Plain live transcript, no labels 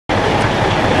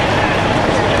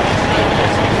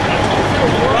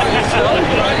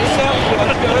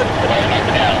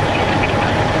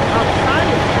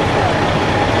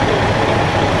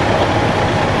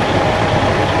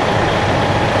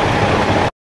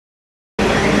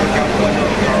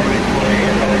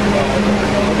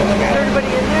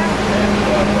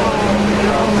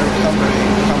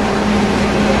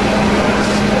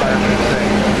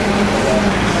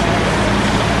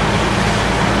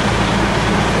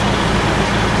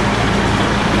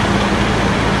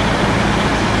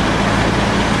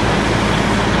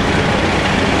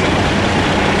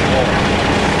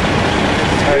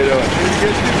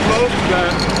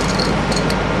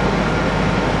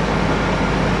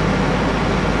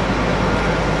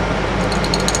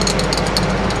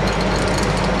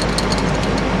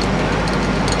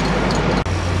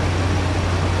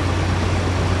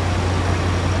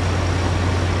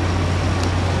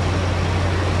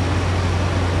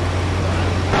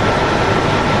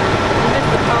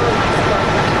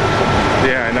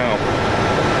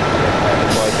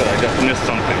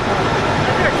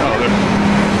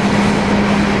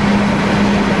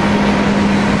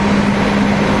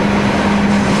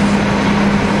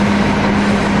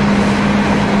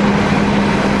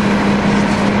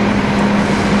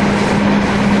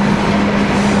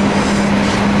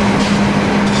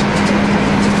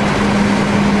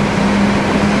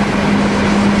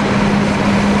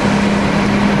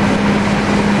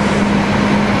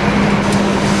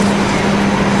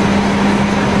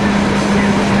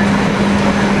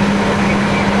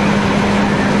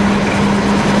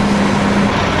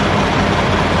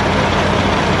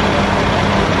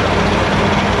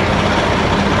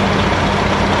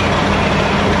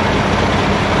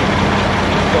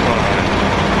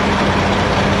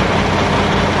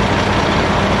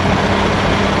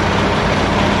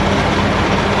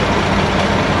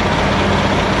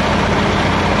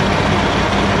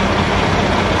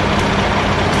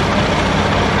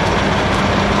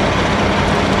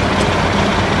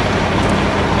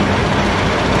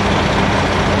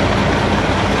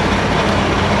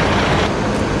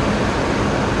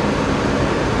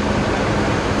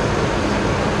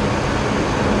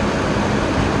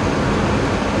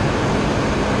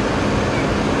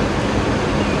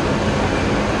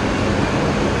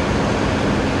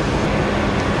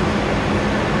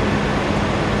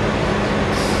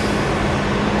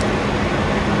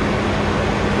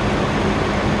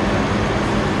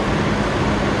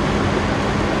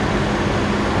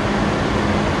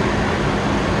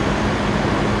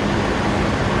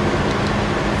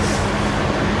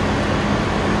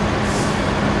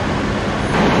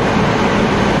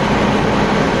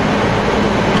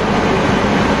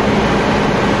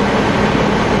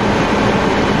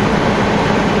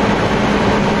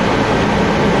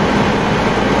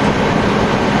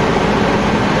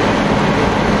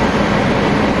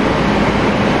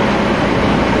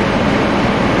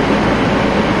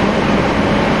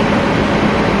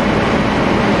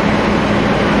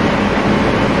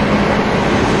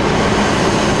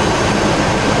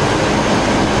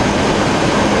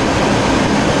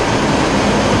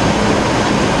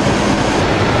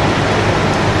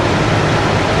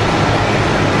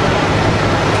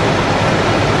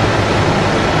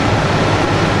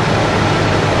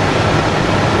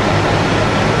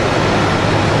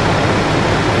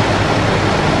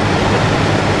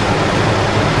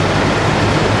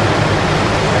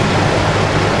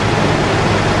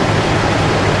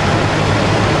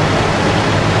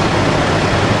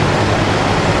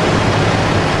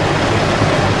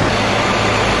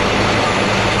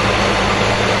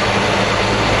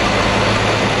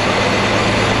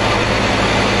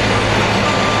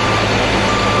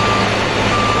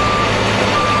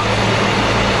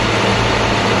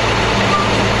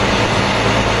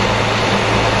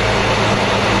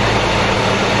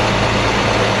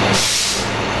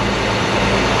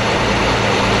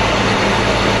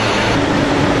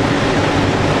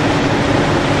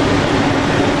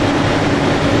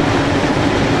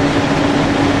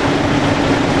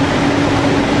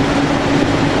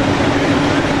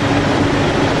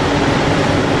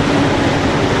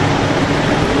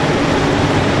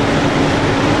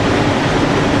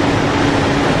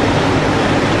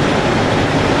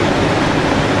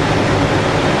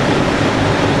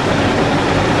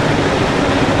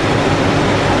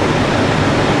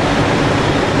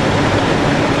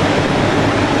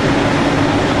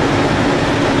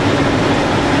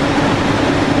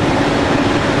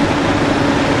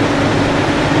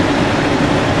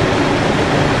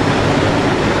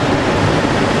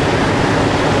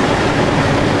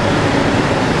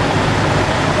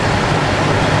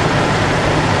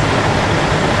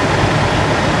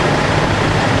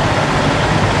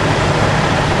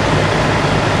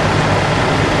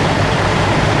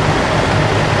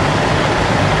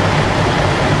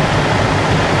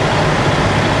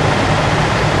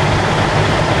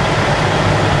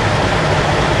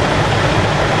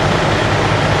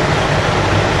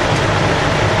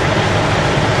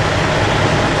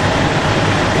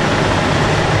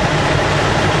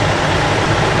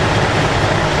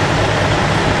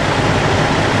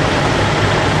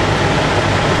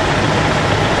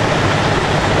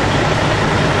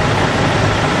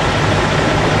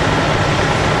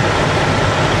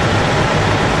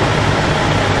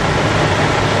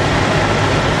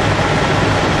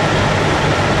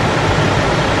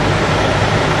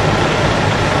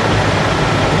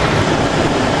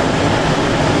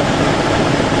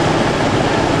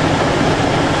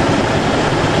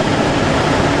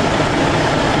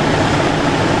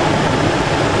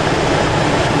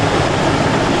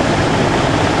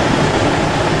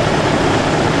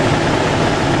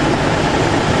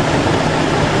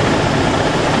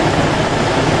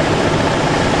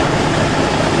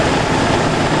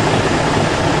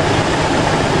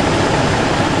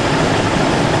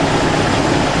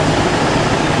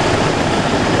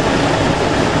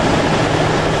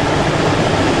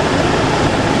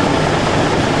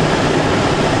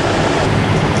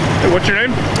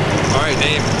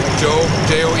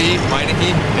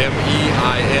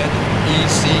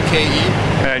KE.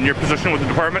 And your position with the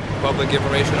department? Public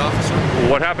Information Officer.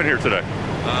 What happened here today?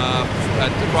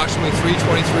 At approximately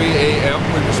 3:23 a.m.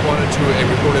 we responded to a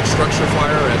reported structure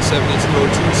fire at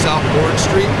 7202 South Lawence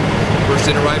Street. First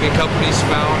in arriving companies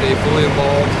found a fully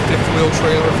involved fifth wheel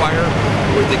trailer fire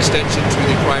with extension to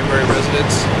the primary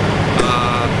residence.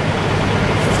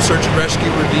 Search and rescue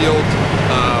revealed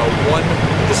one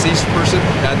deceased person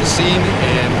at the scene,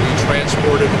 and we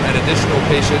transported an additional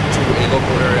patient to a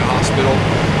local area hospital.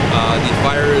 The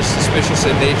fire is suspicious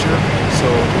in nature, so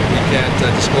we can't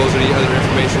disclose any other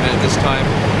information at this time,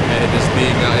 and it is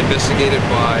being investigated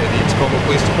by the Tacoma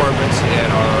Police Department and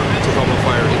our Tacoma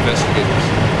Fire investigators.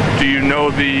 Do you know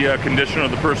the condition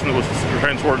of the person that was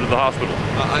transported to the hospital?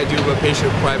 I do, but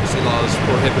patient privacy laws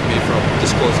prohibit me from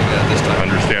disclosing that at this time. I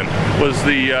understand. Was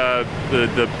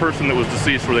the person that was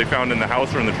deceased, were they found in the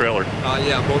house or in the trailer?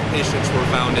 Yeah, both patients were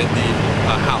found in the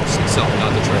house itself,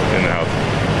 not the trailer. In the house.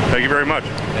 Thank you very much.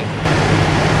 Okay.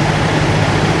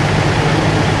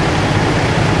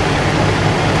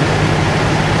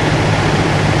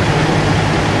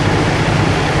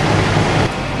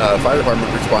 The fire department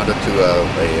responded to a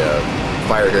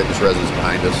fire here at this residence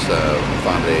behind us.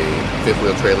 Found a fifth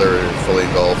wheel trailer fully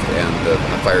engulfed, and the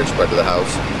fire spread to the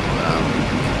house.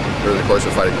 During the course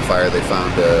of fighting the fire, they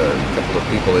found a couple of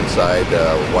people inside.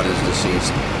 One is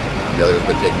deceased. The other has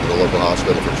been taken to the local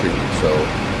hospital for treatment. So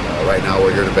right now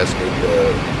we're here to investigate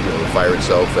the fire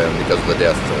itself, and because of the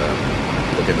death,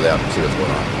 look into that and see what's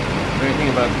going on. Is there anything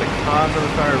about the cause of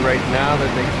the fire right now that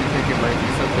makes you think it might be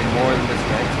something more than just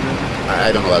an accident? I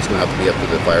don't know. That's going to have to be up to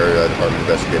the fire department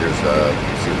investigators.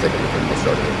 See if they can get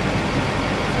started.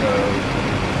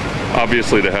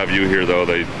 Obviously, to have you here, though,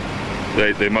 they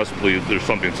must believe there's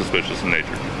something suspicious in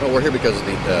nature. Well, we're here because of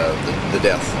the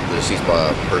death, the deceased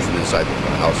person inside the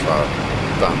house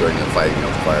found during the fighting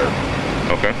of the fire.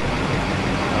 Okay. Is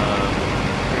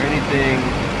there anything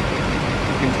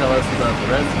you can tell us about the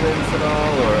residents at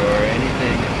all, or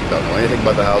anything? Don't know anything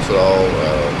about the house at all.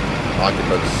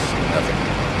 Occupants, nothing.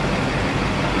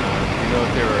 Do you know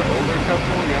if they were older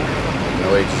couple, younger couple?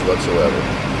 No ages whatsoever.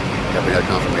 Haven't had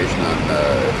confirmation on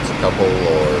if it's a couple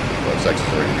or what sexes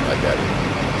or anything like that.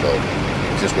 So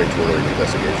it's just way too early in the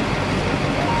investigation.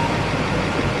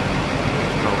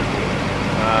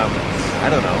 I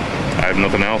don't know. I have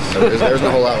nothing else. There's not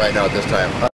a whole lot right now at this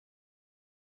time.